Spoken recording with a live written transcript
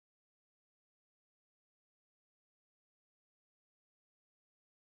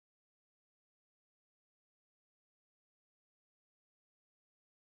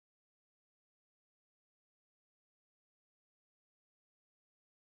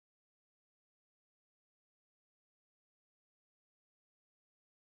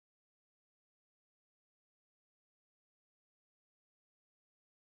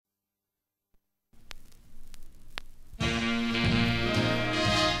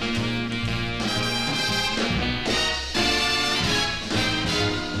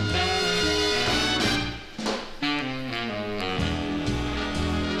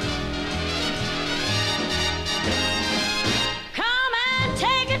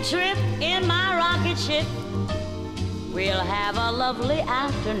trip in my rocket ship. We'll have a lovely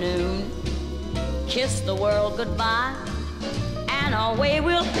afternoon. Kiss the world goodbye, and away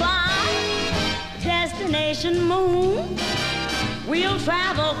we'll fly. Destination moon. We'll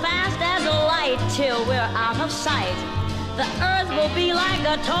travel fast as a light till we're out of sight. The earth will be like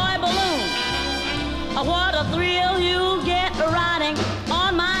a toy balloon. What a thrill you'll get riding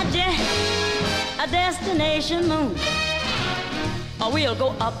on my jet. A destination moon. We'll go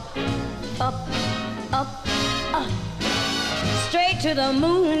up, up, up, up. Straight to the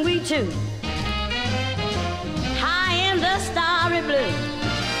moon we two. High in the starry blue.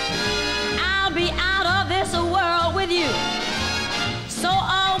 I'll be out of this world with you. So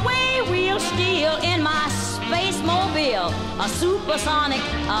away we'll steal in my space mobile, a supersonic,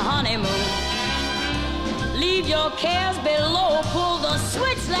 a honeymoon. Leave your cares below, pull the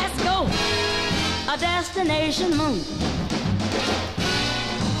switch, let's go. A destination moon.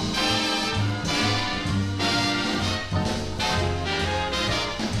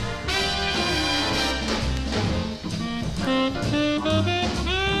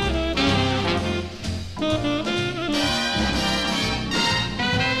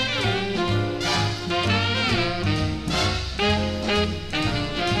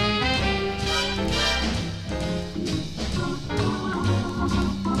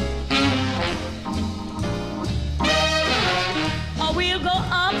 We'll go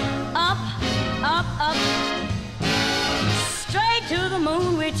up, up, up, up, straight to the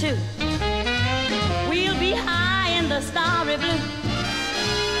moon we two. We'll be high in the starry blue.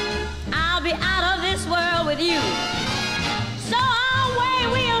 I'll be out of this world with you. So away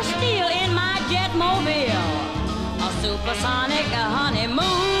we'll steal in my jet mobile, a supersonic, a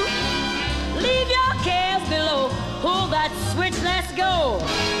honeymoon. Leave your cares below, pull that switch, let's go.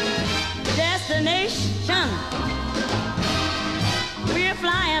 Destination. We're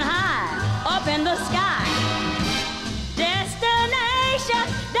flying high up in the sky. Destination,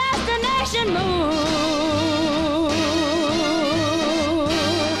 destination moon.